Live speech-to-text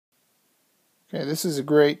Okay, this is a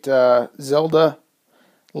great Zelda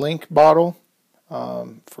Link bottle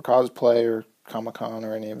for cosplay or Comic-Con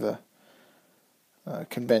or any of the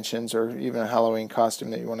conventions, or even a Halloween costume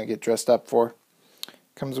that you want to get dressed up for.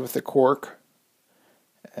 Comes with a cork,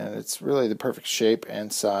 and it's really the perfect shape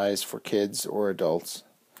and size for kids or adults.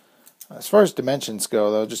 As far as dimensions go,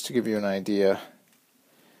 though, just to give you an idea,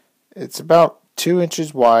 it's about 2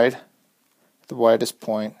 inches wide, the widest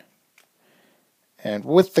point, and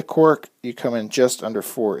with the cork you come in just under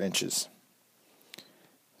 4 inches.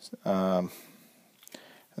 And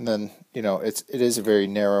then, you know, it is a very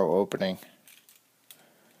narrow opening,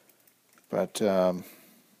 but let's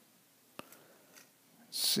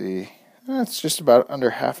see, it's just about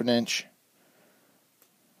under half an inch.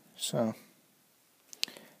 So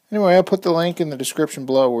anyway, I'll put the link in the description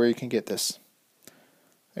below where you can get this.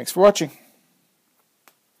 Thanks for watching.